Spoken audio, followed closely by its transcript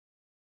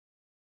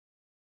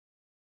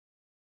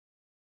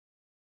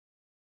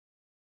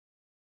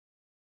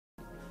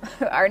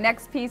Our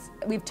next piece,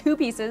 we have two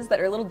pieces that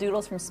are little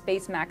doodles from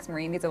Space Max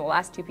Marine. These are the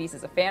last two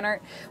pieces of fan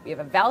art. We have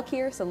a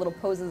Valkyr, so little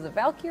poses of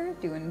Valkyr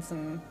doing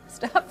some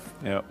stuff.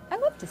 Yep. I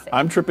love to say.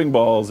 I'm tripping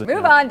balls.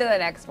 Move on to the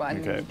next one,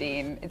 Okay.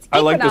 Dean. It's Equinox. I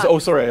like this. Oh,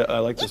 sorry. I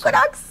like this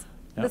Equinox!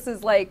 Yep. This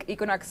is like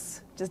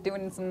Equinox just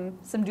doing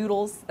some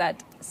doodles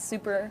that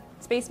super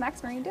Space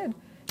Max Marine did.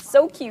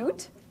 So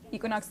cute.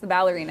 Equinox the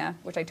ballerina,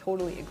 which I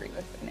totally agree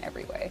with in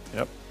every way.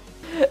 Yep.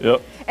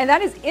 Yep. And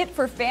that is it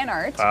for fan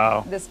art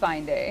this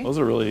fine day. Those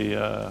are really,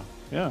 yeah.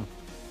 You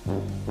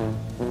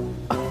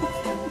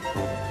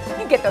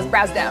get those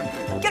brows down.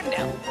 Get them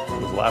down.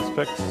 Those last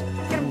picks.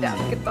 Get them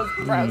down. Get those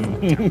brows down.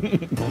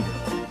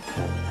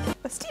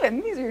 But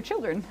Steven, these are your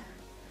children.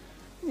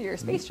 These are your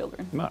space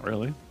children. Not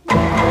really.